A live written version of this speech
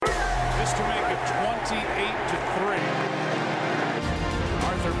chance to make it 28-3.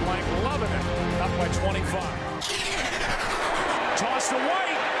 Arthur Blank loving it. Up by 25. Toss to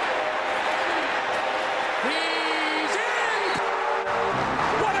White. He's in!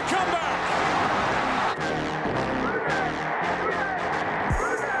 What a comeback!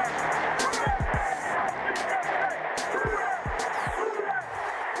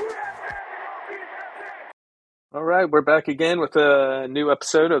 All right, we're back again with a new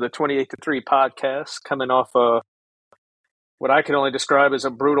episode of the 28-3 podcast, coming off what I can only describe as a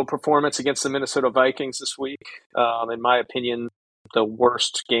brutal performance against the Minnesota Vikings this week. In my opinion, the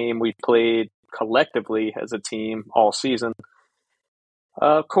worst game we've played collectively as a team all season.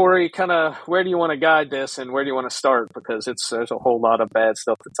 Corey, kind of where do you want to guide this and where do you want to start? Because there's a whole lot of bad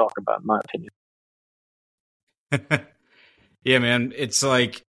stuff to talk about, in my opinion. Yeah, man, it's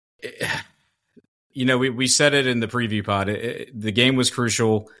like, you know, we said it in the preview pod. The game was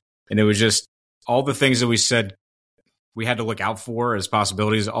crucial, and it was just all the things that we said we had to look out for as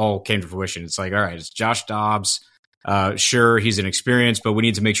possibilities all came to fruition. It's like, all right, it's Josh Dobbs. Sure, he's inexperienced, but we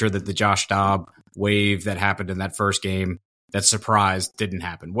need to make sure that the Josh Dobbs wave that happened in that first game, that surprise, didn't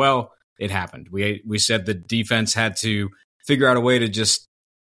happen. Well, it happened. We said the defense had to figure out a way to just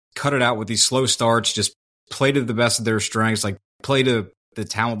cut it out with these slow starts, just play to the best of their strengths, like play to the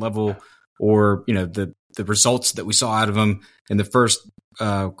talent level or, you know, the results that we saw out of them in the first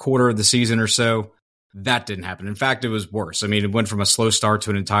quarter of the season or so. That didn't happen. In fact, it was worse. I mean, it went from a slow start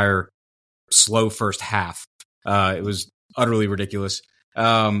to an entire slow first half. It was utterly ridiculous.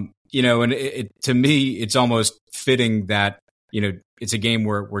 You know, and to me, it's almost fitting that, you know, it's a game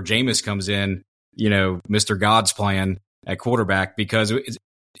where Jameis comes in, you know, Mr. God's plan at quarterback, because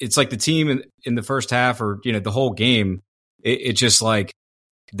it's like the team in the first half or, you know, the whole game, it's just like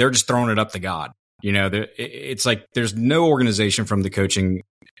they're just throwing it up to God. You know, it's like there's no organization from the coaching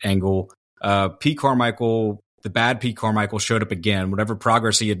angle. Pete Carmichael, the bad Pete Carmichael showed up again. Whatever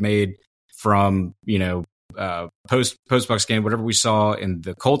progress he had made from, you know, post-Bucs game, whatever we saw in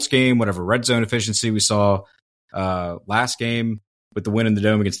the Colts game, whatever red zone efficiency we saw last game with the win in the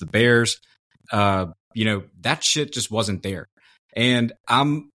Dome against the Bears, you know, that shit just wasn't there. And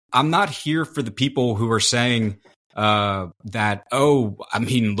I'm not here for the people who are saying that, oh, I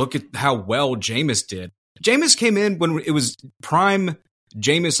mean, look at how well Jameis did. Jameis came in when it was prime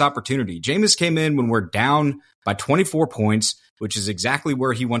Jameis opportunity. Jameis came in when we're down by 24 points, which is exactly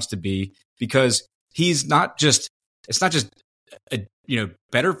where he wants to be, because he's not just, it's not just, you know,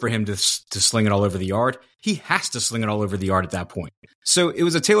 better for him to sling it all over the yard. He has to sling it all over the yard at that point. So it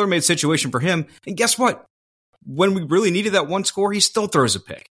was a tailor-made situation for him. And guess what? When we really needed that one score, he still throws a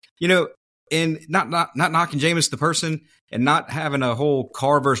pick. You know, and not knocking Jameis the person and not having a whole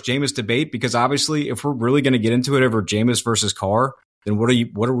Carr versus Jameis debate, because obviously if we're really going to get into it over Jameis versus Carr, then what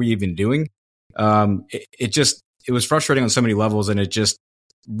are we even doing? It was frustrating on so many levels, and it just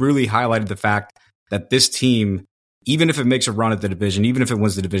really highlighted the fact that this team, even if it makes a run at the division, even if it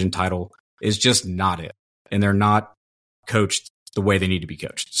wins the division title, is just not it. And they're not coached the way they need to be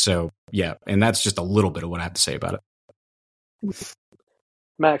coached. So, yeah, and that's just a little bit of what I have to say about it.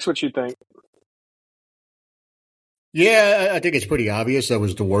 Max, what you think? Yeah, I think it's pretty obvious that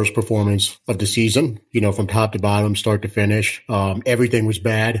was the worst performance of the season, you know, from top to bottom, start to finish. Everything was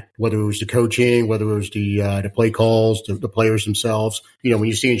bad, whether it was the coaching, whether it was the play calls, the players themselves. You know, when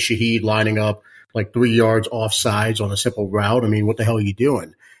you're seeing Shaheed lining up like 3 yards off sides on a simple route, I mean, what the hell are you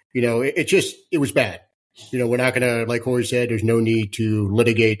doing? You know, it was bad. You know, we're not going to, like Corey said, there's no need to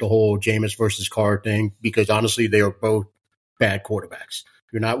litigate the whole Jameis versus Carr thing, because honestly, they are both bad quarterbacks.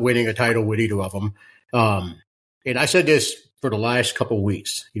 You're not winning a title with either of them. And I said this for the last couple of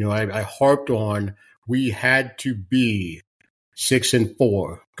weeks. You know, I harped on we had to be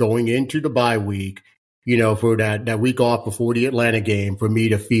 6-4 going into the bye week, you know, for that week off before the Atlanta game, for me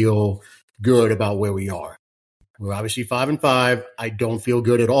to feel good about where we are. We're obviously 5-5. I don't feel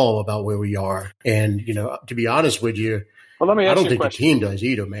good at all about where we are. And, you know, to be honest with you, well, let me ask I don't you think a the question. team does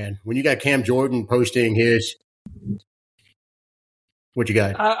either, man. When you got Cam Jordan posting his – what you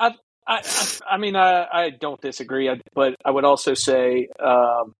got? I mean, I don't disagree, but I would also say,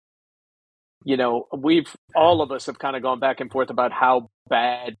 you know, all of us have kind of gone back and forth about how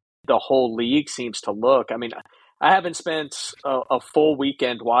bad the whole league seems to look. I mean, I haven't spent a full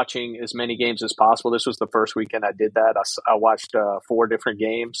weekend watching as many games as possible. This was the first weekend I did that. I watched 4 different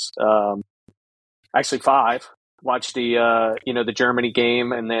games, actually 5. Watched the the Germany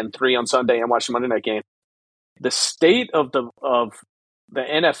game, and then 3 on Sunday, and watched the Monday night game. The state of the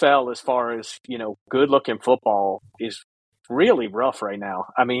NFL, as far as, you know, good looking football, is really rough right now.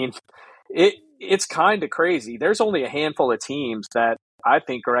 I mean, it's kind of crazy. There's only a handful of teams that I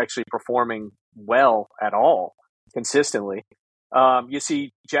think are actually performing well at all consistently. You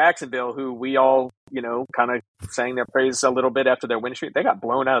see Jacksonville, who we all, kind of sang their praises a little bit after their win streak. They got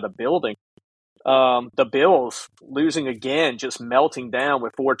blown out of the building. The Bills losing again, just melting down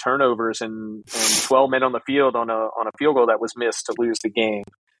with 4 turnovers and 12 men on the field on a field goal that was missed to lose the game.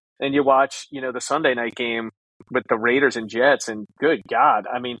 And you watch, the Sunday night game with the Raiders and Jets, and good God,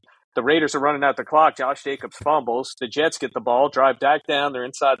 I mean, the Raiders are running out the clock. Josh Jacobs fumbles. The Jets get the ball, drive back down. They're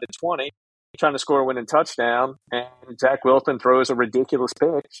inside the 20, trying to score a winning touchdown. And Zach Wilson throws a ridiculous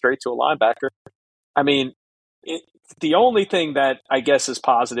pick straight to a linebacker. I mean, the only thing that I guess is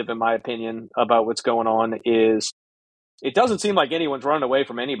positive, in my opinion, about what's going on is it doesn't seem like anyone's running away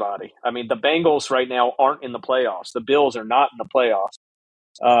from anybody. I mean, the Bengals right now aren't in the playoffs. The Bills are not in the playoffs.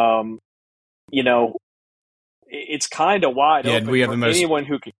 It's kind of wide open. We have the most... anyone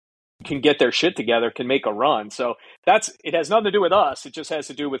who can get their shit together can make a run. So it has nothing to do with us. It just has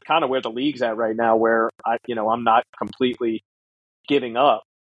to do with kind of where the league's at right now, where I'm not completely giving up,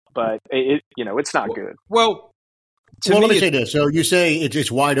 but it's not good. Well, let me say this. So you say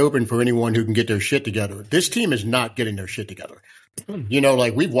it's wide open for anyone who can get their shit together. This team is not getting their shit together.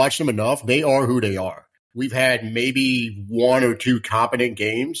 We've watched them enough. They are who they are. We've had maybe 1 or 2 competent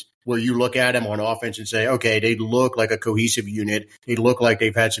games where you look at them on offense and say, okay, they look like a cohesive unit. They look like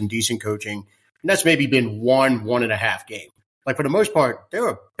they've had some decent coaching. And that's maybe been 1.5 game. Like, for the most part, they're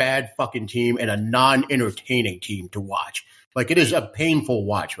a bad fucking team and a non-entertaining team to watch. Like, it is a painful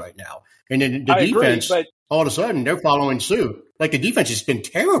watch right now. And then the defense, all of a sudden, they're following suit. Like, the defense has been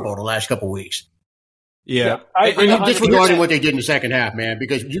terrible the last couple of weeks. Yeah. I'm disregarding what they did in the second half, man,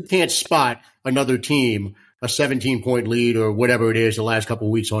 because you can't spot another team a 17-point lead or whatever it is the last couple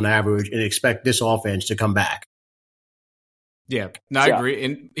of weeks on average and expect this offense to come back. Yeah, no, I agree.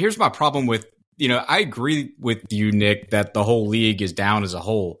 And here's my problem with, I agree with you, Nick, that the whole league is down as a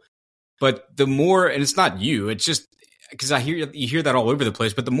whole. But the more, and it's not you, it's just because you hear that all over the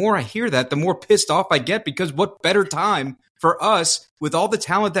place. But the more I hear that, the more pissed off I get, because what better time for us with all the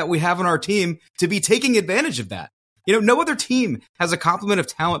talent that we have on our team to be taking advantage of that? No other team has a complement of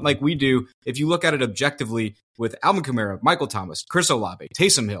talent like we do. If you look at it objectively, with Alvin Kamara, Michael Thomas, Chris Olave,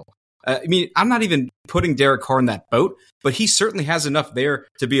 Taysom Hill. I'm not even putting Derek Carr in that boat, but he certainly has enough there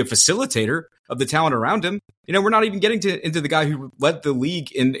to be a facilitator of the talent around him. We're not even getting into the guy who led the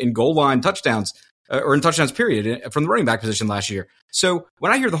league in goal line touchdowns or in touchdowns period from the running back position last year. So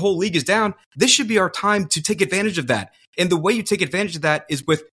when I hear the whole league is down, this should be our time to take advantage of that. And the way you take advantage of that is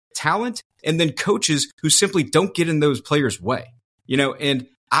with talent and then coaches who simply don't get in those players' way. And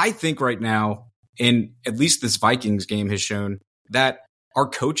I think right now, and at least this Vikings game has shown, that our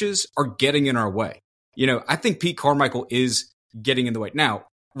coaches are getting in our way. I think Pete Carmichael is getting in the way. Now,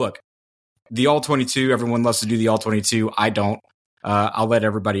 look, the All-22, everyone loves to do the All-22. I don't. I'll let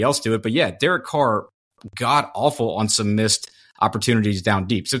everybody else do it. But yeah, Derek Carr got awful on some missed opportunities down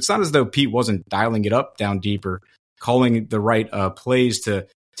deep. So it's not as though Pete wasn't dialing it up down deep or calling the right plays to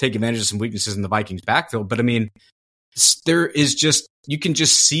take advantage of some weaknesses in the Vikings backfield. But there is just, you can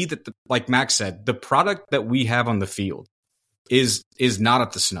just see that, like Max said, the product that we have on the field is not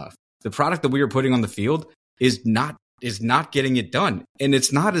at the snuff. The product that we are putting on the field is not getting it done. And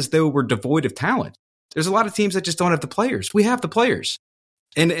it's not as though we're devoid of talent. There's a lot of teams that just don't have the players. We have the players,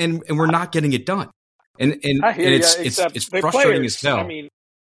 and we're not getting it done. And it's frustrating as hell.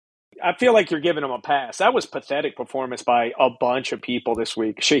 I feel like you're giving them a pass. That was pathetic performance by a bunch of people this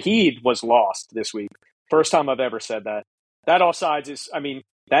week. Shaheed was lost this week. First time I've ever said that. That offsides is,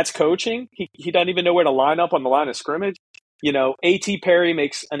 that's coaching. He doesn't even know where to line up on the line of scrimmage. A.T. Perry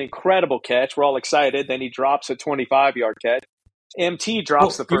makes an incredible catch. We're all excited. Then he drops a 25-yard catch. MT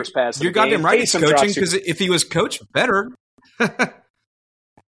drops the first pass. You're goddamn right it's coaching, because if he was coached better.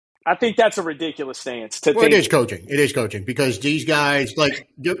 I think that's a ridiculous stance. It is coaching. It is coaching, because these guys,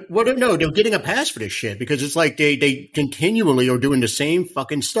 they're getting a pass for this shit, because it's like they continually are doing the same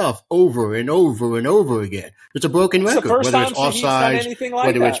fucking stuff over and over and over again. It's a broken record, whether it's offsides,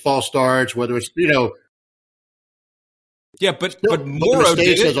 whether it's false starts, whether it's, Yeah, but Morrow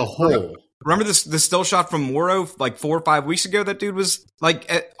did it as a whole. Remember the still shot from Morrow like 4 or 5 weeks ago? That dude was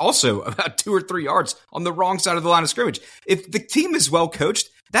also about 2 or 3 yards on the wrong side of the line of scrimmage. If the team is well coached,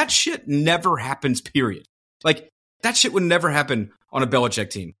 that shit never happens, period. That shit would never happen on a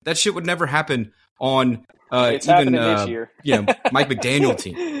Belichick team. That shit would never happen on it's even this year. Mike McDaniel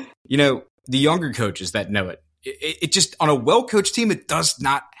team. The younger coaches that know it. It just, on a well-coached team, it does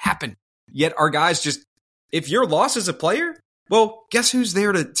not happen. Yet our guys just, if you're lost as a player, well, guess who's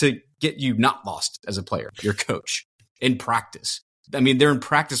there to get you not lost as a player? Your coach in practice. They're in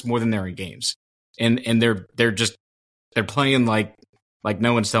practice more than they're in games. and they're playing like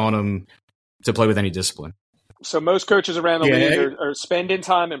no one's telling them to play with any discipline. So most coaches around the league are spending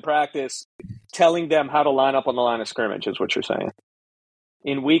time in practice telling them how to line up on the line of scrimmage, is what you're saying.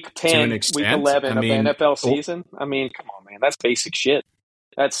 In week 10, week 11 of the NFL season, I mean, come on, man. That's basic shit.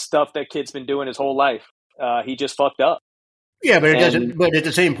 That's stuff that kid's been doing his whole life. He just fucked up. Yeah, but it doesn't. But at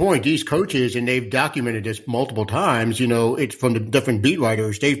the same point, these coaches, and they've documented this multiple times, it's from the different beat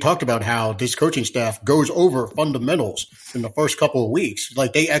writers. They've talked about how this coaching staff goes over fundamentals in the first couple of weeks.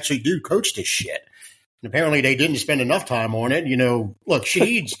 Like, they actually do coach this shit. And apparently they didn't spend enough time on it. Look,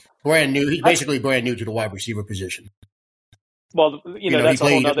 Shaheed's brand new. He's basically brand new to the wide receiver position. Well, that's a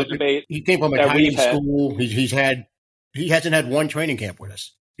whole other debate. He came from a tiny school. He hasn't had one training camp with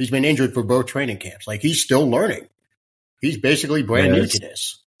us. He's been injured for both training camps. Like, he's still learning. He's basically brand new to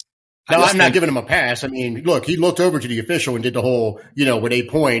this. Now, I'm not giving him a pass. I mean, look, he looked over to the official and did the whole, with a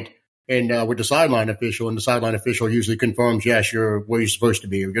point and with the sideline official, and the sideline official usually confirms, yes, you're where you're supposed to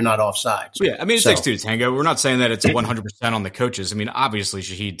be, or you're not offside. Yeah, I mean, it takes two to tango. We're not saying that it's 100% on the coaches. I mean, obviously,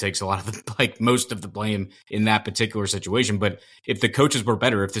 Shaheed takes a lot of most of the blame in that particular situation. But if the coaches were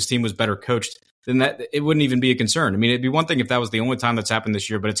better, if this team was better coached, then that it wouldn't even be a concern. I mean, it'd be one thing if that was the only time that's happened this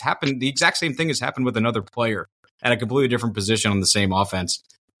year, but it's happened. The exact same thing has happened with another player at a completely different position on the same offense.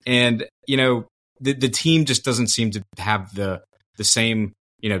 And, the team just doesn't seem to have the same,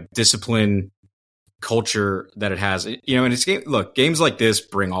 discipline culture that it has. And it's games like this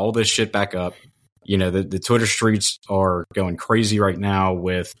bring all this shit back up. The Twitter streets are going crazy right now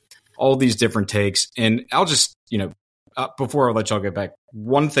with all these different takes. And I'll just, before I let y'all get back,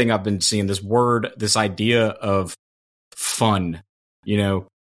 one thing I've been seeing, this idea of fun,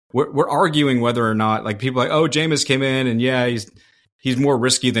 we're arguing whether or not, like, people are like, oh, Jameis came in and yeah, he's more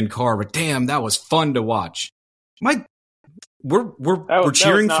risky than Carr, but damn, that was fun to watch. We're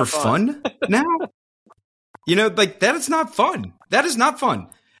cheering for fun now. That is not fun. That is not fun.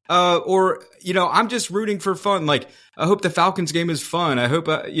 I'm just rooting for fun. Like, I hope the Falcons game is fun. I hope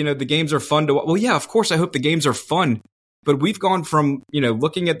the games are fun to watch. Well, yeah, of course, I hope the games are fun. But we've gone from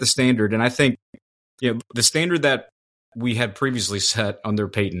looking at the standard, and I think the standard that we had previously set under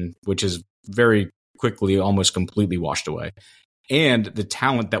Peyton, which is very quickly, almost completely washed away, and the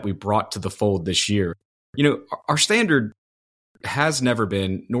talent that we brought to the fold this year. Our standard has never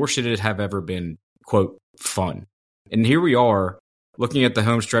been, nor should it have ever been, quote, fun. And here we are looking at the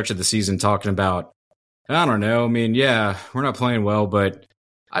home stretch of the season talking about, I don't know, I mean, yeah, we're not playing well, but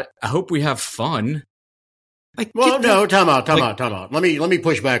I hope we have fun. Time out. Let me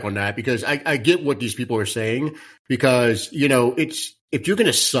push back on that, because I get what these people are saying, because, it's, if you're going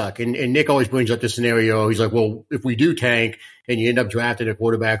to suck, and Nick always brings up this scenario, he's like, well, if we do tank and you end up drafting a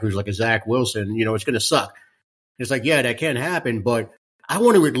quarterback who's like a Zach Wilson, it's going to suck. It's like, yeah, that can happen, but I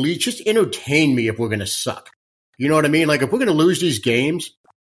want to at least just entertain me if we're going to suck. You know what I mean? Like, if we're going to lose these games,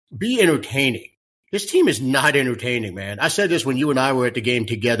 be entertaining. This team is not entertaining, man. I said this when you and I were at the game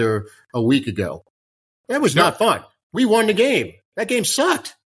together a week ago. That was not fun. We won the game. That game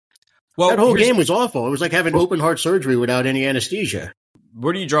sucked. Well, that whole game was awful. It was like having open heart surgery without any anesthesia.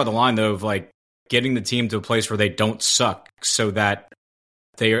 Where do you draw the line, though, of like getting the team to a place where they don't suck so that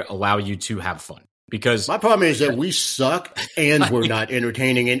they allow you to have fun? Because my problem is that we suck and we're not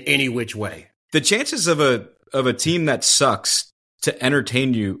entertaining in any which way. The chances of a team that sucks to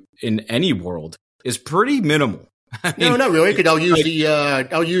entertain you in any world is pretty minimal. No, not really. I'll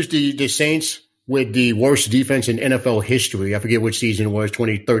use the Saints with the worst defense in NFL history. I forget which season it was,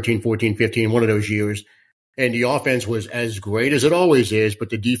 2013, 14, 15, one of those years. And the offense was as great as it always is, but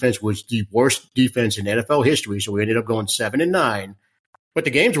the defense was the worst defense in NFL history. So we ended up going 7-9. But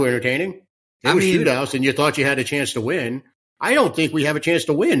the games were entertaining. It was shootouts, and you thought you had a chance to win. I don't think we have a chance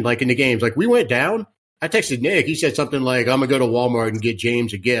to win, like in the games. Like, we went down. I texted Nick. He said something like, I'm going to go to Walmart and get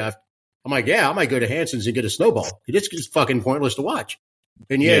James a gift. I'm like, yeah, I might go to Hanson's and get a snowball. It's just fucking pointless to watch.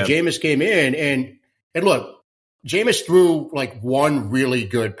 And Jameis came in, and look, Jameis threw like one really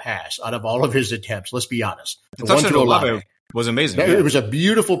good pass out of all of his attempts. Let's be honest. The one to Olave was amazing. It was a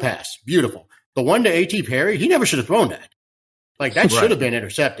beautiful pass. Beautiful. The one to A.T. Perry, he never should have thrown that. Like, that should have been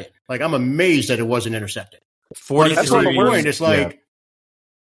intercepted. Like, I'm amazed that it wasn't intercepted. 43. That's not the point. It's like,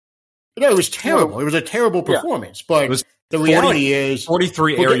 it was terrible. It was a terrible performance. But the reality is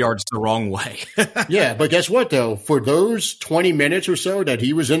 43 air yards the wrong way. Yeah, but guess what, though? For those 20 minutes or so that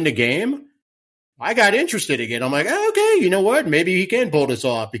he was in the game, I got interested again. I'm like, okay, you know what? Maybe he can pull this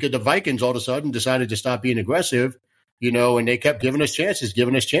off, because the Vikings all of a sudden decided to stop being aggressive, and they kept giving us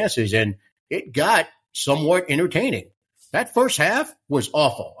chances. And it got somewhat entertaining. That first half was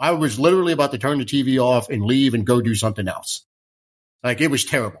awful. I was literally about to turn the TV off and leave and go do something else. Like, it was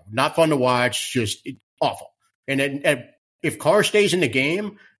terrible. Not fun to watch, just awful. And if Carr stays in the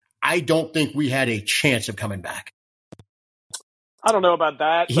game, I don't think we had a chance of coming back. I don't know about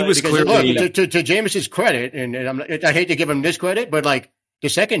that. He was Because clearly look, to Jameis's credit, and I hate to give him this credit, but like the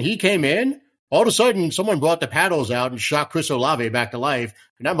second he came in, all of a sudden someone brought the paddles out and shot Chris Olave back to life,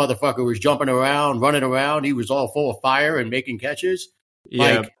 and that motherfucker was jumping around, running around. He was all full of fire and making catches.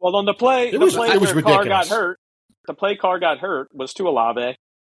 Yeah. Like, well, on the play, it was where ridiculous. Carr got hurt, the play Carr got hurt was to Olave.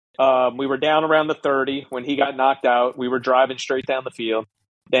 We were down around the 30 when he got knocked out. We were driving straight down the field.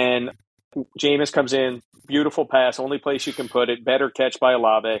 Then Jameis comes in, beautiful pass, only place you can put it, better catch by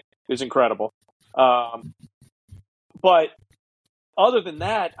Olave. It was incredible. But other than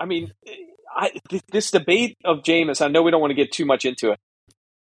that, I mean, this debate of Jameis, I know we don't want to get too much into it.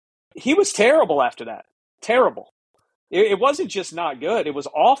 He was terrible after that. Terrible. It wasn't just not good. It was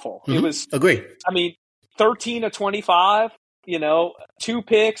awful. Mm-hmm. It was. Agree. I mean, 13 of 25, 2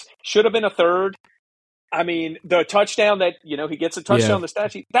 picks, should have been a third. I mean, the touchdown that, he gets a touchdown on the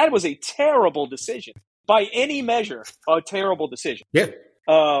stat sheet, that was a terrible decision. By any measure, a terrible decision. Yeah.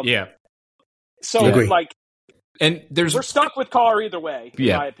 So, and we're stuck with Carr either way, in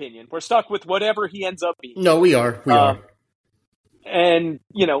my opinion. We're stuck with whatever he ends up being. No, we are. We are. And,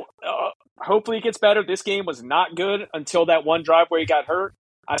 hopefully it gets better. This game was not good until that one drive where he got hurt.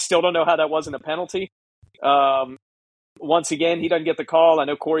 I still don't know how that wasn't a penalty. Once again, he doesn't get the call. I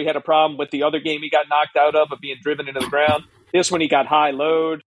know Corey had a problem with the other game he got knocked out of being driven into the ground. This one he got high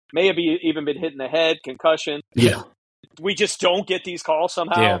load. May have even been hit in the head, concussion. Yeah. We just don't get these calls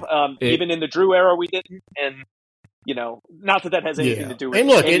somehow. Even in the Drew era, we didn't. And, not that has anything to do with it. And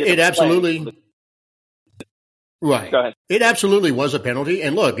look, it absolutely – right. Go ahead. It absolutely was a penalty.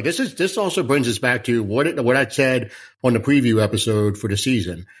 And look, this also brings us back to what I said on the preview episode for the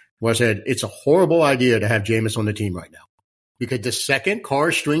season, where I said it's a horrible idea to have Jameis on the team right now. Because the second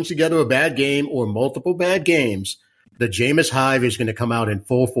Carr strings together a bad game or multiple bad games, the Jameis hive is going to come out in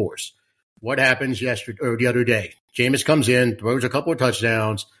full force. What happens the other day? Jameis comes in, throws a couple of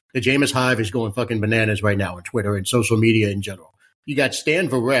touchdowns. The Jameis hive is going fucking bananas right now on Twitter and social media in general. You got Stan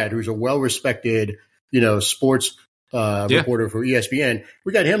Verrett, who's a well-respected, sports reporter for ESPN.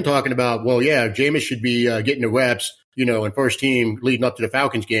 We got him talking about, Jameis should be getting the reps, in first team leading up to the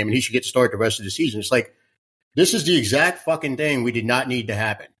Falcons game, and he should get to start the rest of the season. It's like, this is the exact fucking thing we did not need to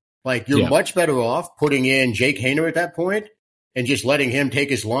happen. Like, you're much better off putting in Jake Haener at that point and just letting him take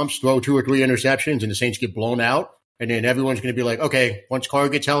his lumps, throw 2 or 3 interceptions, and the Saints get blown out. And then everyone's going to be like, okay, once Carr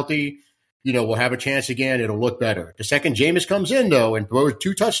gets healthy, we'll have a chance again. It'll look better. The second Jameis comes in, though, and throws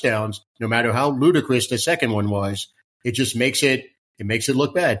 2 touchdowns, no matter how ludicrous the second one was, it just makes it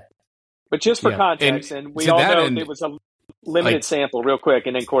look bad. But just for context, and we all know it was a limited sample, real quick,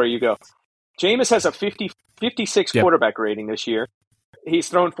 and then, Corey, you go. Jameis has a 56 quarterback rating this year. He's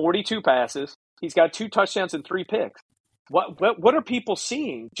thrown 42 passes. He's got 2 touchdowns and 3 picks. What are people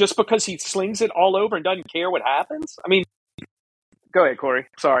seeing just because he slings it all over and doesn't care what happens? I mean, go ahead, Corey.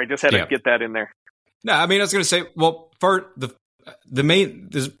 Sorry, just had to get that in there. No, I mean, I was going to say, well, for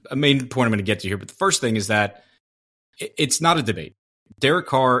there's a main point I'm going to get to here, but the first thing is that it's not a debate. Derek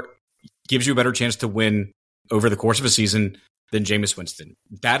Carr gives you a better chance to win over the course of a season than Jameis Winston.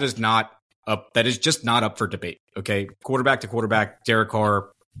 That is just not up for debate. Okay, quarterback to quarterback, Derek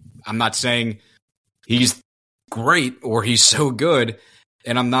Carr. I'm not saying he's great or he's so good,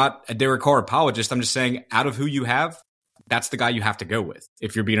 and I'm not a Derek Carr apologist. I'm just saying, out of who you have, that's the guy you have to go with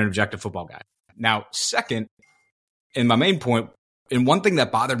if you're being an objective football guy. Now, second, and my main point, and one thing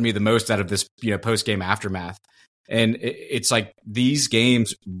that bothered me the most out of this post-game aftermath, and it's like these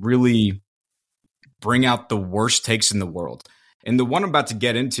games really bring out the worst takes in the world. And the one I'm about to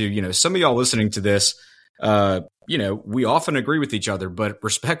get into, some of y'all listening to this, we often agree with each other, but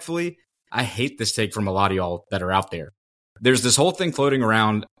respectfully, I hate this take from a lot of y'all that are out there. There's this whole thing floating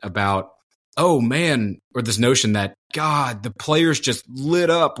around about, oh man, or this notion that, God, the players just lit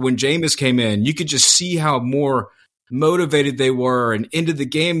up when Jameis came in. You could just see how more motivated they were and into the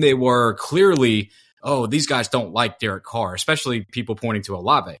game they were. Clearly, oh, these guys don't like Derek Carr, especially people pointing to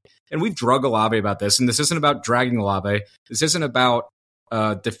Olave. And we've drug Olave about this, and this isn't about dragging Olave. This isn't about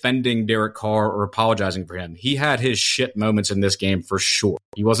defending Derek Carr or apologizing for him. He had his shit moments in this game for sure.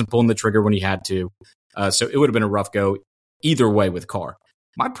 He wasn't pulling the trigger when he had to. So it would have been a rough go either way with Carr.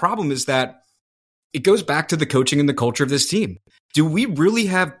 My problem is that it goes back to the coaching and the culture of this team. Do we really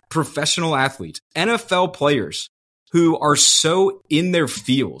have professional athletes, NFL players, who are so in their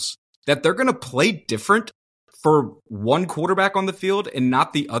feels that they're going to play different for one quarterback on the field and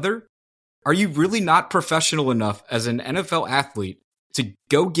not the other? Are you really not professional enough as an NFL athlete to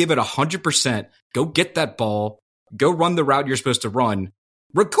go give it 100%, go get that ball, go run the route you're supposed to run,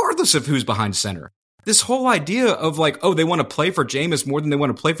 regardless of who's behind center. This whole idea of like, oh, they want to play for Jameis more than they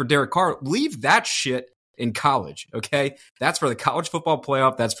want to play for Derek Carr. Leave that shit in college, okay? That's for the college football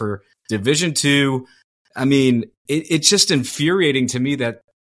playoff. That's for Division II. I mean, it's just infuriating to me that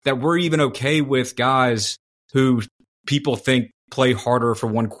we're even okay with guys who people think play harder for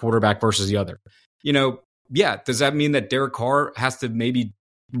one quarterback versus the other. You know, yeah, does that mean that Derek Carr has to maybe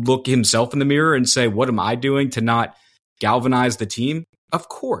look himself in the mirror and say, what am I doing to not galvanize the team? Of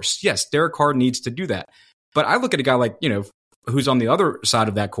course, yes, Derek Carr needs to do that. But I look at a guy like, you know, who's on the other side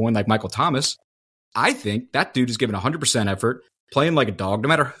of that coin, like Michael Thomas. I think that dude is giving 100% effort, playing like a dog, no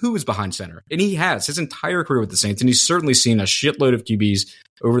matter who is behind center. And he has his entire career with the Saints, and he's certainly seen a shitload of QBs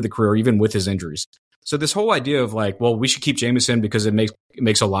over the career, even with his injuries. So this whole idea of like, well, we should keep Jameis in because it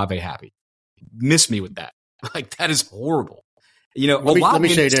makes Olave happy. Miss me with that. Like, that is horrible. You know, let me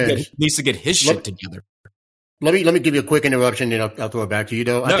say needs to get his shit together. Let me give you a quick interruption, and I'll throw it back to you,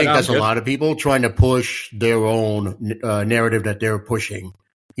 though. I think that's a lot of people trying to push their own narrative that they're pushing.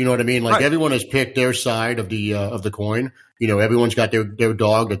 You know what I mean? Like, everyone has picked their side of the coin. You know, everyone's got their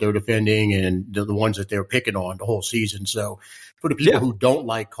dog that they're defending, and they're the ones that they're picking on the whole season. So for the people who don't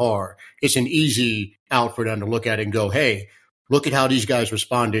like Carr, it's an easy out for them to look at it and go, hey, look at how these guys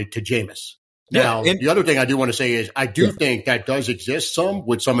responded to Jameis. Now, the other thing I do want to say is I do think that does exist some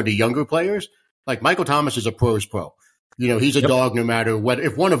with some of the younger players. Like Michael Thomas is a pro's pro. You know, he's a dog no matter what.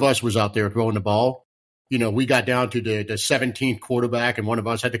 If one of us was out there throwing the ball, you know, we got down to the 17th quarterback and one of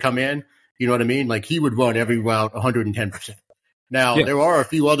us had to come in. You know what I mean? Like, he would run every route 110%. Now, there are a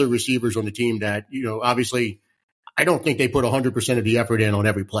few other receivers on the team that, you know, obviously I don't think they put 100% of the effort in on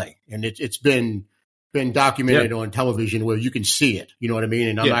every play. And it's been documented on television where you can see it. You know what I mean?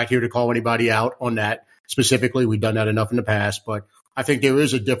 And I'm not here to call anybody out on that specifically. We've done that enough in the past. But I think there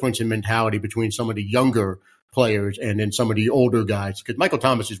is a difference in mentality between some of the younger players and then some of the older guys. Because Michael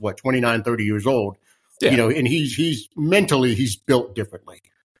Thomas is, 29, 30 years old. You know, and he's mentally, he's built differently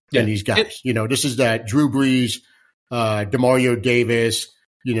than these guys. You know, this is that Drew Brees, DeMario Davis,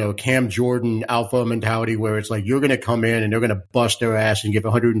 you know, Cam Jordan alpha mentality where it's like you're going to come in and they're going to bust their ass and give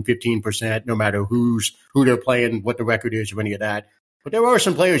 115% no matter who they're playing, what the record is or any of that. But there are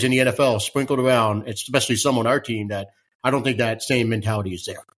some players in the NFL sprinkled around, especially some on our team, that I don't think that same mentality is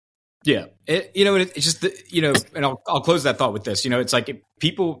there. Yeah. It's just, and I'll close that thought with this. You know, it's like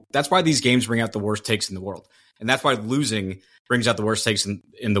that's why these games bring out the worst takes in the world. And that's why losing brings out the worst takes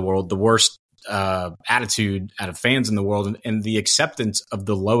in the world, the worst attitude out of fans in the world, and the acceptance of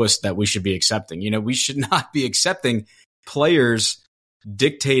the lowest that we should be accepting. You know, we should not be accepting players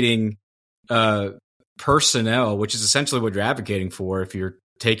dictating personnel, which is essentially what you're advocating for if you're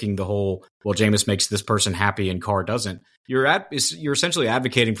taking the whole, well, Jameis makes this person happy and Carr doesn't. You're essentially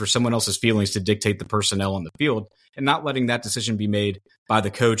advocating for someone else's feelings to dictate the personnel on the field and not letting that decision be made by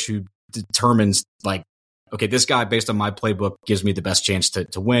the coach who determines, like, okay, this guy, based on my playbook, gives me the best chance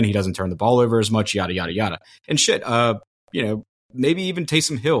to win. He doesn't turn the ball over as much, yada, yada, yada. And shit, maybe even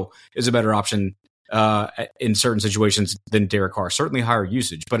Taysom Hill is a better option in certain situations than Derek Carr. Certainly higher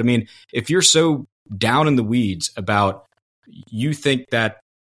usage. But, I mean, if you're so down in the weeds about you think that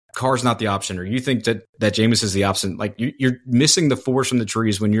Carr's not the option, or you think that Jameis is the option, like you're missing the forest from the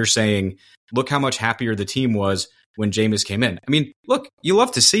trees when you're saying, look how much happier the team was when Jameis came in. I mean, look, you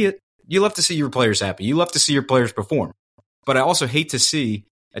love to see it. You love to see your players happy. You love to see your players perform. But I also hate to see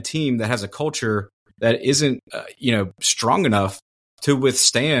a team that has a culture that isn't, strong enough to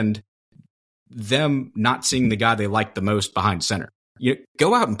withstand them not seeing the guy they like the most behind center. You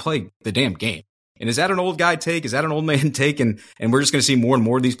go out and play the damn game. And is that an old guy take? Is that an old man take? And we're just going to see more and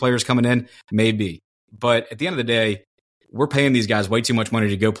more of these players coming in? Maybe. But at the end of the day, we're paying these guys way too much money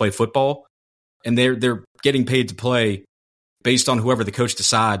to go play football. And they're getting paid to play based on whoever the coach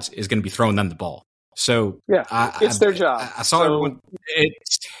decides is going to be throwing them the ball. So it's their job. I saw everyone.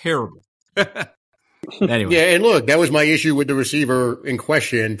 It's terrible. Anyway. Yeah, and look, that was my issue with the receiver in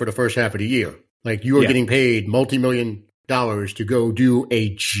question for the first half of the year. Like, you are getting paid multi-million dollars to go do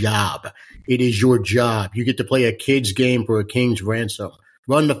a job. It is your job. You get to play a kid's game for a king's ransom.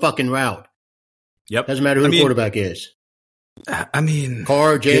 Run the fucking route. Yep. Doesn't matter who the quarterback is. I mean,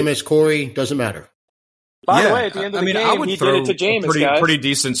 Carr, Jameis, Corey, doesn't matter. By the way, at the end of the game, he did it to Jameis, guys. Pretty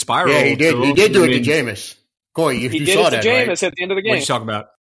decent spiral. Yeah, he did. He did do it to Jameis. Corey, you saw that, He did it to Jameis right? at the end of the game. What are you talking about?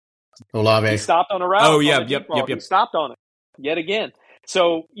 Olave. He stopped on a route. Oh, yeah, yep. He stopped on it yet again.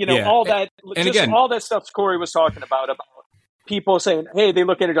 So, all that, and again, all that stuff Corey was talking about people saying, hey, they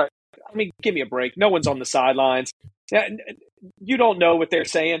look at it, I mean, give me a break. No one's on the sidelines. You don't know what they're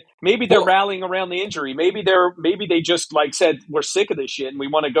saying. Maybe they're rallying around the injury. Maybe they just said, we're sick of this shit and we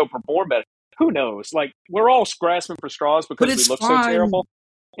want to go perform better. who knows? Like, we're all grasping for straws because we look so terrible.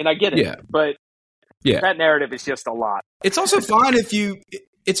 And I get it. Yeah. But Yeah. that narrative is just a lot. It's also fine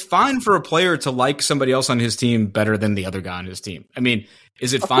it's fine for a player to like somebody else on his team better than the other guy on his team. I mean,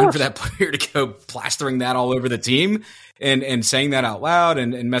 is it fine for that player to go plastering that all over the team and saying that out loud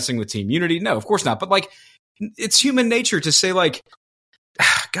and messing with team unity? No, of course not. But like, it's human nature to say like,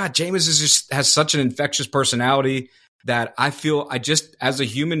 God, Jameis has such an infectious personality that I just as a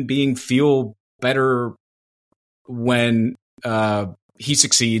human being feel better when he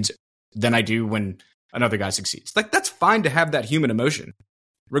succeeds than I do when another guy succeeds. Like, that's fine to have that human emotion,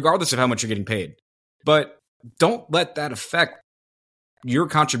 regardless of how much you're getting paid. But don't let that affect your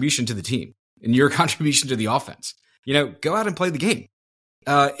contribution to the team and your contribution to the offense. Go out and play the game.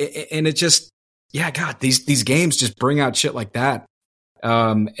 And it just, God, these games just bring out shit like that.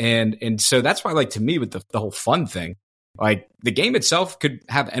 And so that's why, like, to me, with the whole fun thing, like, the game itself could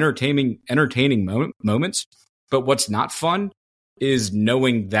have entertaining moments, but what's not fun is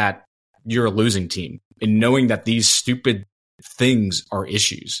knowing that you're a losing team and knowing that these stupid things are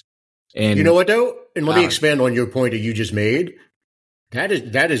issues. And you know what though? And let me expand on your point that you just made.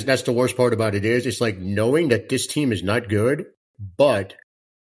 That's the worst part about it is it's like knowing that this team is not good, but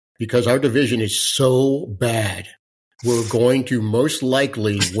because our division is so bad, we're going to most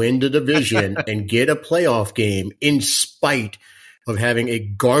likely win the division and get a playoff game in spite of having a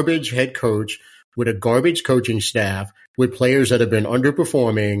garbage head coach with a garbage coaching staff with players that have been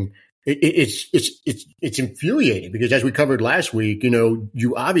underperforming. It's infuriating because, as we covered last week,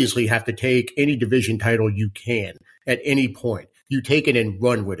 you obviously have to take any division title you can at any point. You take it and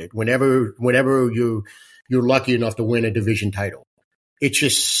run with it whenever you're lucky enough to win a division title. It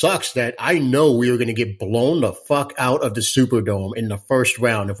just sucks that I know we are going to get blown the fuck out of the Superdome in the first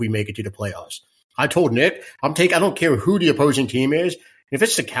round if we make it to the playoffs. I told Nick, I don't care who the opposing team is. If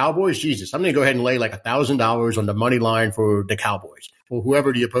it's the Cowboys, Jesus, I'm going to go ahead and lay like $1,000 on the money line for the Cowboys or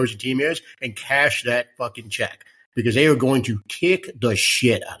whoever the opposing team is and cash that fucking check because they are going to kick the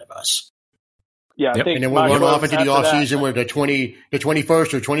shit out of us. Yeah, I think and then we'll run off into the offseason with the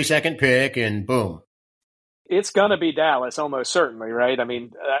 21st or 22nd pick and boom. It's going to be Dallas almost certainly, right? I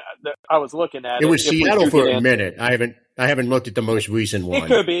mean, I was looking at it. It was Seattle for a minute. I haven't looked at the most recent one. It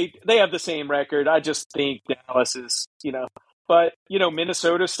could be. They have the same record. I just think Dallas is, but,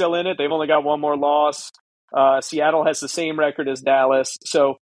 Minnesota's still in it. They've only got one more loss. Seattle has the same record as Dallas.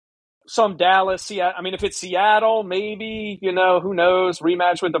 So some Dallas, Seattle. I mean, if it's Seattle, maybe, who knows?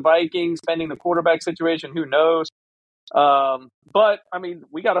 Rematch with the Vikings, pending the quarterback situation, who knows? But I mean,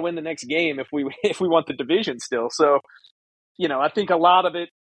 we got to win the next game if we want the division still. So, I think a lot of it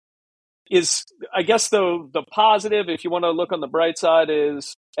is, I guess, the positive, if you want to look on the bright side,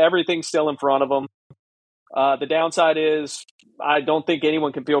 is everything's still in front of them. The downside is I don't think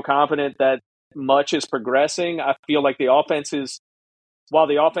anyone can feel confident that much is progressing. I feel like while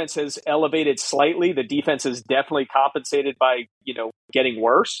the offense has elevated slightly, the defense is definitely compensated by, getting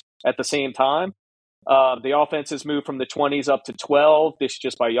worse at the same time. The offense has moved from the 20s up to 12. This is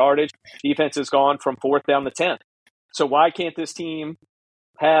just by yardage. Defense has gone from 4th down to 10th. So why can't this team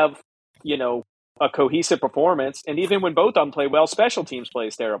have, a cohesive performance? And even when both of them play well, special teams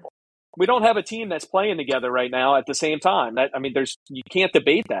plays terrible. We don't have a team that's playing together right now at the same time. You can't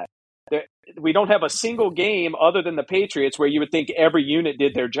debate that. We don't have a single game other than the Patriots where you would think every unit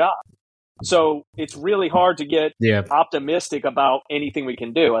did their job. So it's really hard to get optimistic about anything we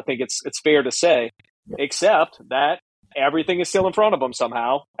can do. I think it's fair to say, except that everything is still in front of them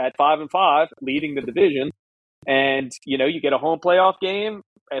somehow at 5-5, leading the division. And, you get a home playoff game.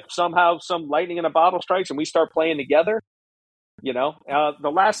 If somehow some lightning in a bottle strikes and we start playing together,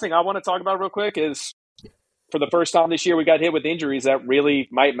 the last thing I want to talk about real quick is for the first time this year, we got hit with injuries that really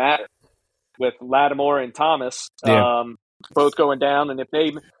might matter with Lattimore and Thomas, both going down. And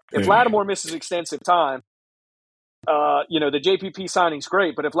if Lattimore misses extensive time, the JPP signing's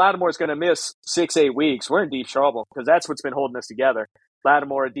great, but if Lattimore's going to miss 6-8 weeks, we're in deep trouble because that's what's been holding us together.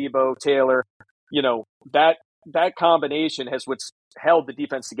 Lattimore, Adebo, Taylor, that combination has what's held the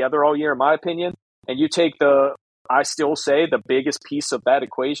defense together all year, in my opinion. And you take I still say the biggest piece of that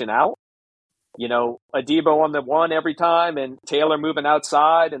equation out, Adebo on the one every time and Taylor moving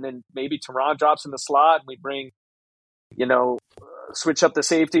outside, and then maybe Teron drops in the slot and we bring, switch up the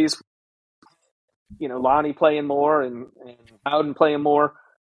safeties, Lonnie playing more and Howden playing more.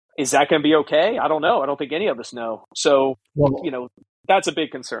 Is that going to be okay? I don't know. I don't think any of us know. So, that's a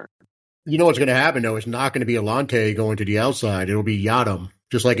big concern. You know what's going to happen, though? It's not going to be Alante going to the outside. It'll be Yadam,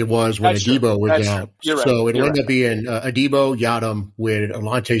 just like it was when Adebo was out. So it'll end up being Adebo, Yadam, with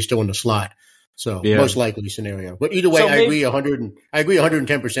Alante still in the slot. So most likely scenario. But either way, I agree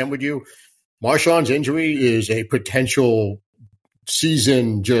 110% with you. Marshawn's injury is a potential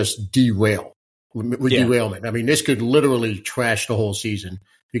season just derailment. I mean, this could literally trash the whole season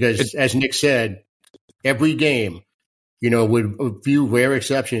because, as Nick said, every game, with a few rare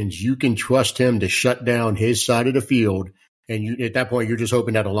exceptions, you can trust him to shut down his side of the field. And at that point, you're just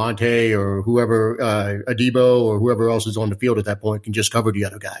hoping that Alante or whoever, Adebo or whoever else is on the field at that point can just cover the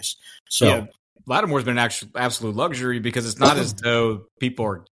other guys. So yeah, Lattimore's been an absolute luxury because it's not as though people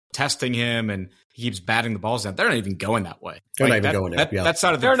are testing him and he keeps batting the balls down. They're not even going that way. They're not even going there. That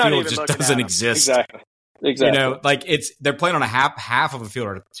side of the field just doesn't exist. Exactly. They're playing on a half of a field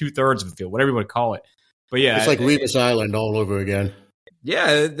or 2/3 of a field, whatever you want to call it. But yeah, it's like Revis Island all over again.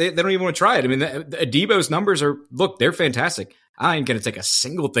 Yeah, they don't even want to try it. I mean, Adebo's numbers they're fantastic. I ain't going to take a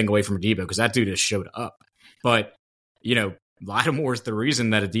single thing away from Adebo because that dude has showed up. But, Lattimore's the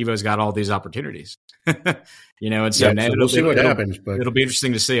reason that Adebo's got all these opportunities. And so now we'll see what happens. But it'll be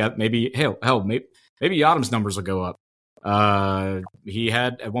interesting to see. Maybe Yadam's numbers will go up. He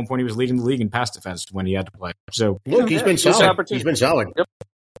had at one point he was leading the league in pass defense when he had to play. So look, he's been solid. He's been solid. Yep.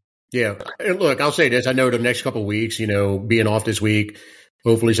 Yeah. And look, I'll say this. I know the next couple of weeks, being off this week,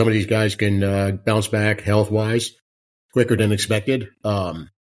 hopefully some of these guys can bounce back health-wise quicker than expected.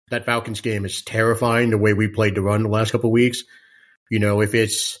 That Falcons game is terrifying the way we played the run the last couple of weeks. If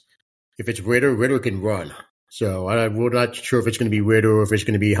it's Ritter can run. So we're not sure if it's going to be Ritter or if it's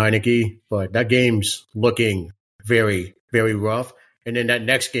going to be Heineke, but that game's looking very, very rough. And then that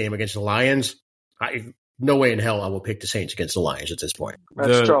next game against the Lions, no way in hell I will pick the Saints against the Lions at this point.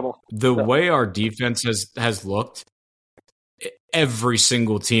 That's trouble. The way our defense has looked, every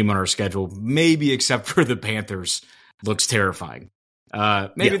single team on our schedule, maybe except for the Panthers, looks terrifying.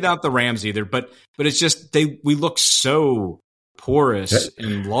 Maybe not the Rams either, but it's just we look so porous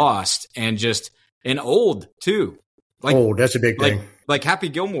and lost and old too. That's a big thing. Like Happy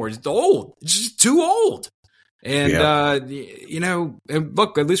Gilmore is old. It's just too old. And, and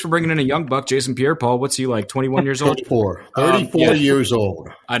look, at least we're bringing in a young buck, Jason Pierre-Paul. What's he like, 21 years old? 34 years old.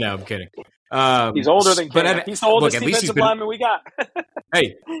 I know, I'm kidding. He's older than Cam. He's the oldest defensive lineman we got.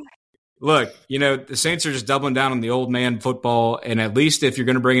 Hey, look, the Saints are just doubling down on the old man football. And at least if you're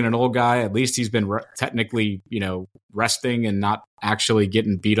going to bring in an old guy, at least he's been technically, resting and not actually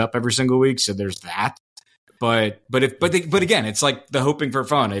getting beat up every single week. So there's that. But again, it's like the hoping for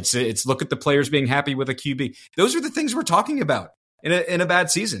fun. It's look at the players being happy with a QB. Those are the things we're talking about in a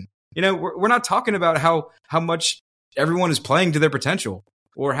bad season. We're not talking about how much everyone is playing to their potential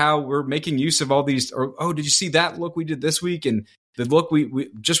or how we're making use of all these. Or did you see that look we did this week? And the look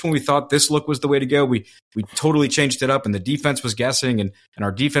we just when we thought this look was the way to go, we totally changed it up, and the defense was guessing, and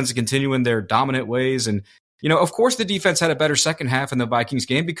our defense is continuing their dominant ways. And of course, the defense had a better second half in the Vikings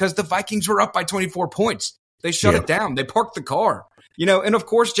game because the Vikings were up by 24 points. They shut it down. They parked the car, and of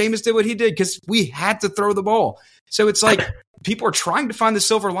course Jameis did what he did because we had to throw the ball. So it's like people are trying to find the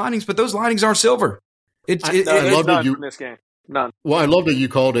silver linings, but those linings aren't silver. I love that in this game. None. Well, I love that you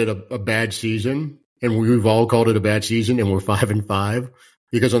called it a bad season, and we've all called it a bad season, and we're 5-5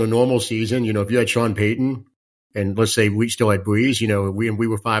 because on a normal season, if you had Sean Payton and let's say we still had Breeze, we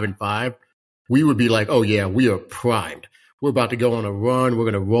were 5-5, we would be like, oh yeah, we are primed. We're about to go on a run. We're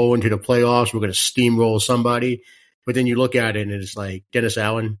going to roll into the playoffs. We're going to steamroll somebody. But then you look at it and it's like Dennis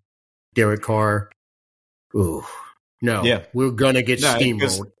Allen, Derek Carr. Ooh, no. Yeah. We're going to get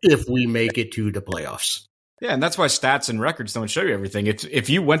steamrolled if we make it to the playoffs. Yeah, and that's why stats and records don't show you everything.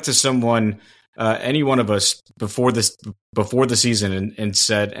 If you went to someone, any one of us before the season and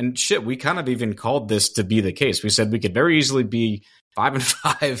said, and shit, we kind of even called this to be the case. We said we could very easily be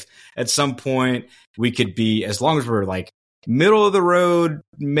 5-5 at some point. We could be, as long as we're like middle of the road,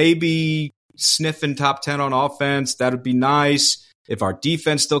 maybe sniffing top 10 on offense. That would be nice. If our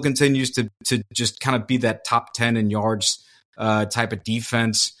defense still continues to just kind of be that top 10 in yards type of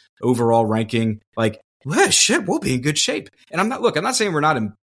defense overall ranking, like, well, shit, we'll be in good shape. And I'm not saying we're not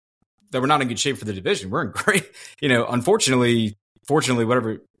in good shape for the division. We're in great, fortunately,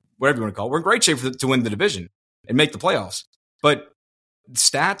 whatever you want to call it, we're in great shape to win the division and make the playoffs. But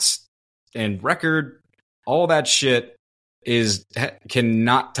stats and record, all that shit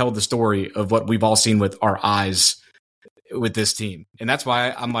cannot tell the story of what we've all seen with our eyes with this team. And that's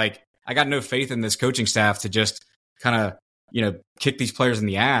why I'm like, I got no faith in this coaching staff to just kind of, kick these players in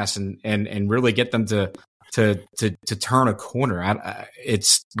the ass and really get them to turn a corner.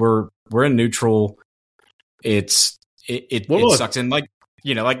 We're in neutral. It sucks. And like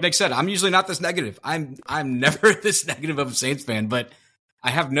Nick said, I'm usually not this negative. I'm never this negative of a Saints fan, but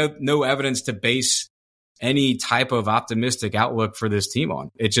I have no evidence to base any type of optimistic outlook for this team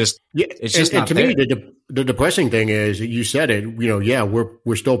on. It's just and not to there. me, the depressing thing is, you said it,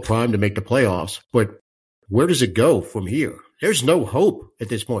 we're still primed to make the playoffs, but where does it go from here? There's no hope at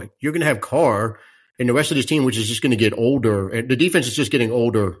this point. You're going to have Carr and the rest of this team, which is just going to get older. And the defense is just getting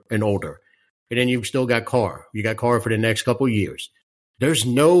older and older. And then you've still got Carr. You got Carr for the next couple of years. There's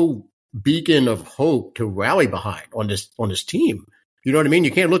no beacon of hope to rally behind on this team. You know what I mean?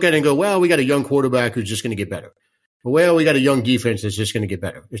 You can't look at it and go, well, we got a young quarterback who's just going to get better. Well, we got a young defense that's just going to get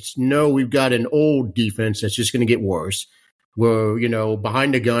better. We've got an old defense that's just going to get worse. We're,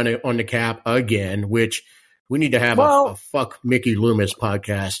 behind the gun on the cap again, which we need to have a fuck Mickey Loomis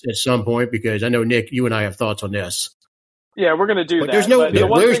podcast at some point, because I know, Nick, you and I have thoughts on this. Yeah, we're going to do that. There's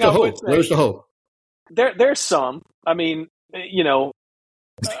where's the hope? Where's the hope? There's some. I mean,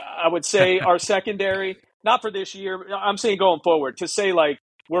 I would say our secondary, not for this year, I'm saying going forward, to say like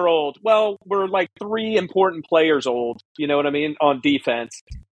we're old. Well, we're like 3 important players old, you know what I mean, on defense.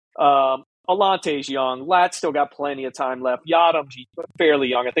 Alante's young. Lat's still got plenty of time left. Yadam's fairly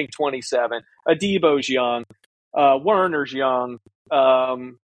young, I think 27. Adebo's young. Werner's young.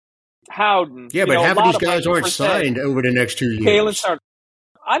 Howden. Yeah, but half of these guys aren't signed over the next 2 years. Kalen Starr.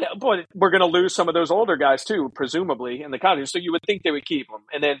 I know, but we're going to lose some of those older guys too, presumably, in the contract. So you would think they would keep them.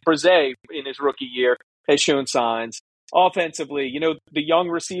 And then Brzee, in his rookie year, has shown signs. Offensively, the young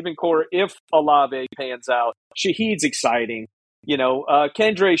receiving core, if Olave pans out, Shaheed's exciting.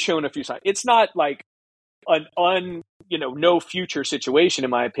 Kendre's shown a few signs. It's not like an no future situation,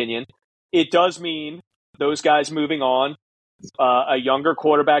 in my opinion. It does mean those guys moving on, a younger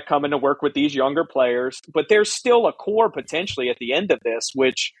quarterback coming to work with these younger players, but there's still a core potentially at the end of this,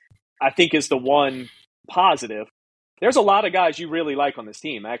 which I think is the one positive. There's a lot of guys you really like on this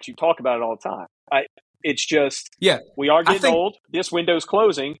team. I actually talk about it all the time. It's just, we are getting old. This window's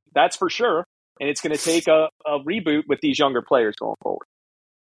closing, that's for sure. And it's going to take a reboot with these younger players going forward.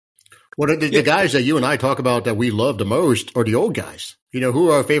 Well, the guys that you and I talk about that we love the most are the old guys. Who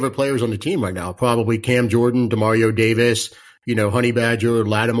are our favorite players on the team right now? Probably Cam Jordan, Demario Davis, Honey Badger,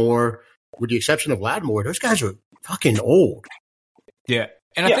 Lattimore. With the exception of Lattimore, those guys are fucking old. Yeah.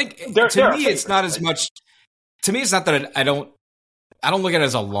 And I think to me, it's not as much. To me, it's not that I don't look at it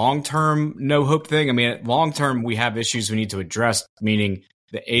as a long-term no hope thing. I mean, long-term, we have issues we need to address, meaning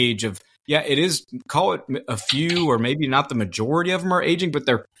the age of, it is, call it a few or maybe not the majority of them are aging, but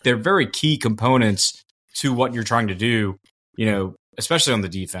they're very key components to what you're trying to do, especially on the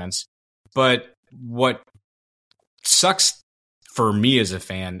defense. But what sucks for me as a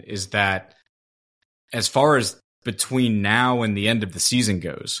fan is that as far as between now and the end of the season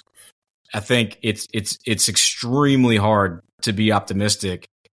goes, I think it's extremely hard to be optimistic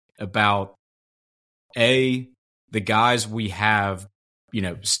about the guys we have,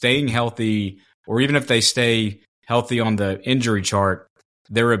 staying healthy, or even if they stay healthy on the injury chart,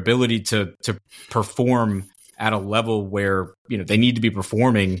 their ability to perform at a level where, they need to be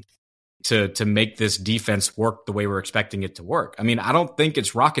performing to make this defense work the way we're expecting it to work. I mean, I don't think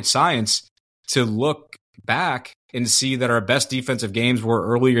it's rocket science to look back and see that our best defensive games were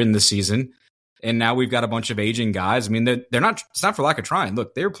earlier in the season, and now we've got a bunch of aging guys. I mean, they're not. It's not for lack of trying.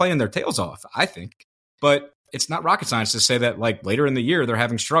 Look, they're playing their tails off, I think, but it's not rocket science to say that like later in the year they're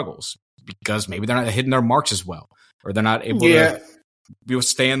having struggles because maybe they're not hitting their marks as well, or they're not able to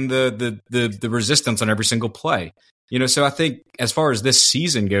withstand the resistance on every single play. So I think as far as this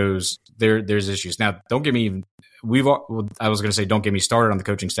season goes, there's issues. Now, don't get me. I was going to say, don't get me started on the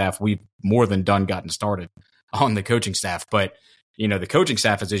coaching staff. We've more than done gotten started on the coaching staff, but the coaching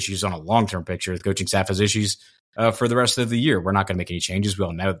staff has issues on a long-term picture. The coaching staff has issues for the rest of the year. We're not going to make any changes. We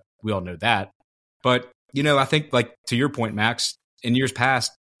all know that. But I think, like to your point, Max, in years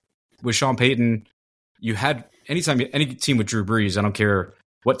past with Sean Payton, you had any team with Drew Brees. I don't care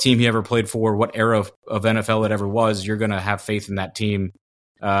what team he ever played for, what era of NFL it ever was. You're going to have faith in that team.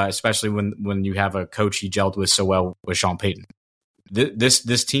 Especially when you have a coach he gelled with so well with Sean Payton.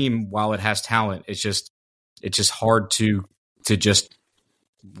 This team, while it has talent, it's just hard to just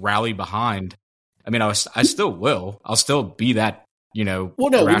rally behind. I mean, I still will. I'll still be that. Well,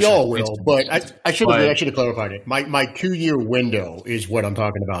 no, we all will. But I should have clarified it. My 2-year window is what I'm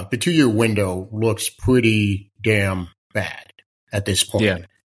talking about. The 2-year window looks pretty damn bad at this point. Yeah.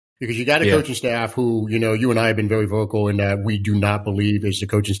 Because you got a coaching staff who, you and I have been very vocal in that we do not believe is the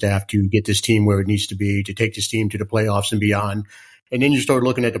coaching staff to get this team where it needs to be, to take this team to the playoffs and beyond. And then you start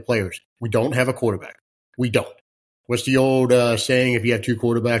looking at the players. We don't have a quarterback. We don't. What's the old saying? If you have 2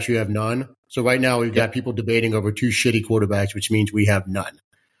 quarterbacks, you have none. So right now we've got people debating over 2 shitty quarterbacks, which means we have none.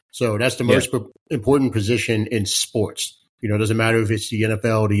 So that's the most important position in sports. It doesn't matter if it's the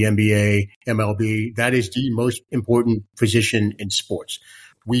NFL, the NBA, MLB. That is the most important position in sports.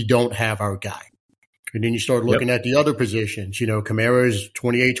 We don't have our guy. And then you start looking at the other positions. Kamara's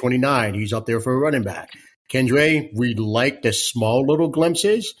 28, 29. He's up there for a running back. Kendre, we like the small little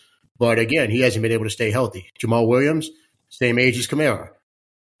glimpses, but again, he hasn't been able to stay healthy. Jamal Williams, same age as Kamara.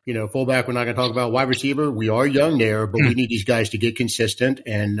 Fullback, we're not going to talk about. Wide receiver, we are young there, but we need these guys to get consistent,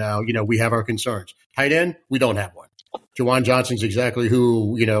 and, we have our concerns. Tight end, we don't have one. Jawan Johnson's exactly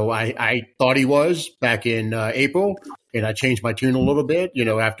who, I thought he was back in April, and I changed my tune a little bit,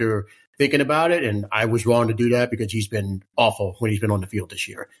 after thinking about it, and I was wrong to do that because he's been awful when he's been on the field this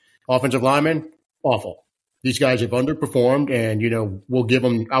year. Offensive lineman, awful. These guys have underperformed, and,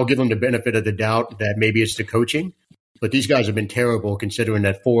 I'll give them the benefit of the doubt that maybe it's the coaching, but these guys have been terrible considering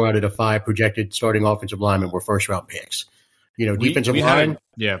that 4 out of the 5 projected starting offensive linemen were first-round picks. Defensive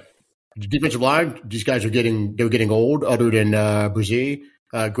line, these guys are getting old other than Brzee.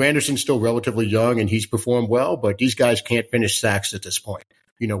 Granderson's still relatively young, and he's performed well, but these guys can't finish sacks at this point.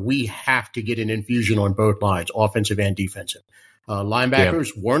 We have to get an infusion on both lines, offensive and defensive. Linebackers,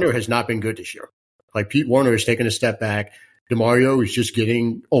 Werner has not been good this year. Like Pete Werner has taken a step back. DeMario is just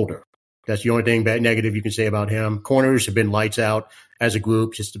getting older. That's the only thing negative you can say about him. Corners have been lights out as a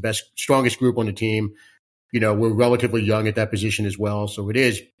group. It's the strongest group on the team. We're relatively young at that position as well. So it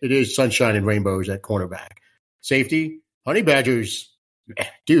is sunshine and rainbows at cornerback. Safety, Honey Badgers,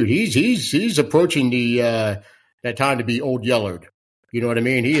 dude, he's approaching that time to be old Yellard. You know what I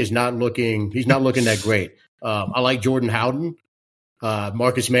mean? He's not looking that great. I like Jordan Howden.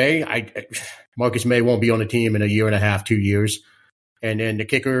 Marcus May won't be on the team in a year and a half, 2 years. And then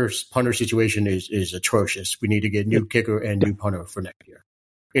the punter situation is atrocious. We need to get new kicker and new punter for next year.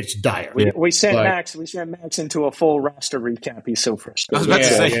 It's dire. We sent Max into a full roster recap. He's so frustrated. I was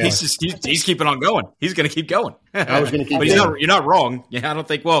about to say he's keeping on going. He's going to keep going. I was going to keep. But you're not wrong. Yeah, I don't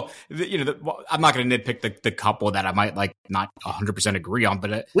think. Well, I'm not going to nitpick the couple that I might not 100% agree on.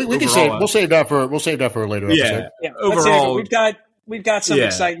 But we can say we'll save that for a later episode. Yeah. Overall, we've got some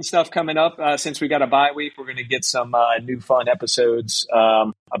exciting stuff coming up. Since we got a bye week, we're going to get some new fun episodes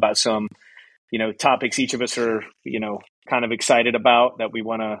about some topics each of us are kind of excited about that we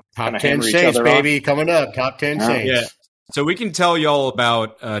want to top 10 Saints, baby, coming up. Top 10 Saints. Yeah. So we can tell y'all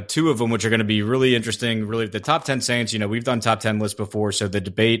about 2 of them, which are going to be really interesting. Really, the top 10 Saints. We've done top 10 lists before, so the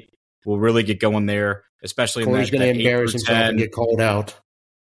debate will really get going there, especially in that. He's going to embarrass himself and get called out.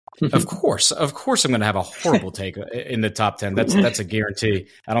 Of course, I'm going to have a horrible take in the top 10. That's a guarantee.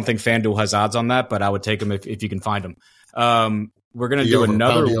 I don't think FanDuel has odds on that, but I would take them if you can find them. We're going to do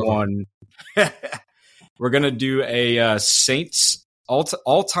another one. We're going to do a Saints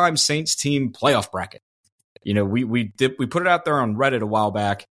all-time Saints team playoff bracket. We put it out there on Reddit a while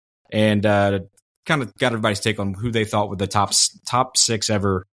back and kind of got everybody's take on who they thought were the top 6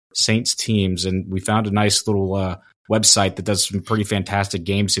 ever Saints teams, and we found a nice little website that does some pretty fantastic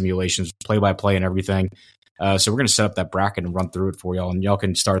game simulations, play-by-play and everything. So we're going to set up that bracket and run through it for y'all, and y'all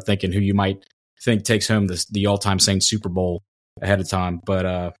can start thinking who you might think takes home the all-time Saints Super Bowl ahead of time.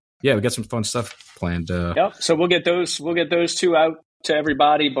 But we got some fun stuff planned. So we'll get those 2 out to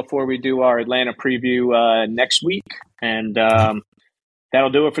everybody before we do our Atlanta preview next week, and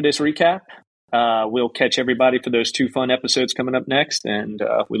that'll do it for this recap. We'll catch everybody for those 2 fun episodes coming up next, and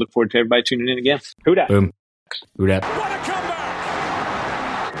we look forward to everybody tuning in again. Who dat? Boom. Who dat?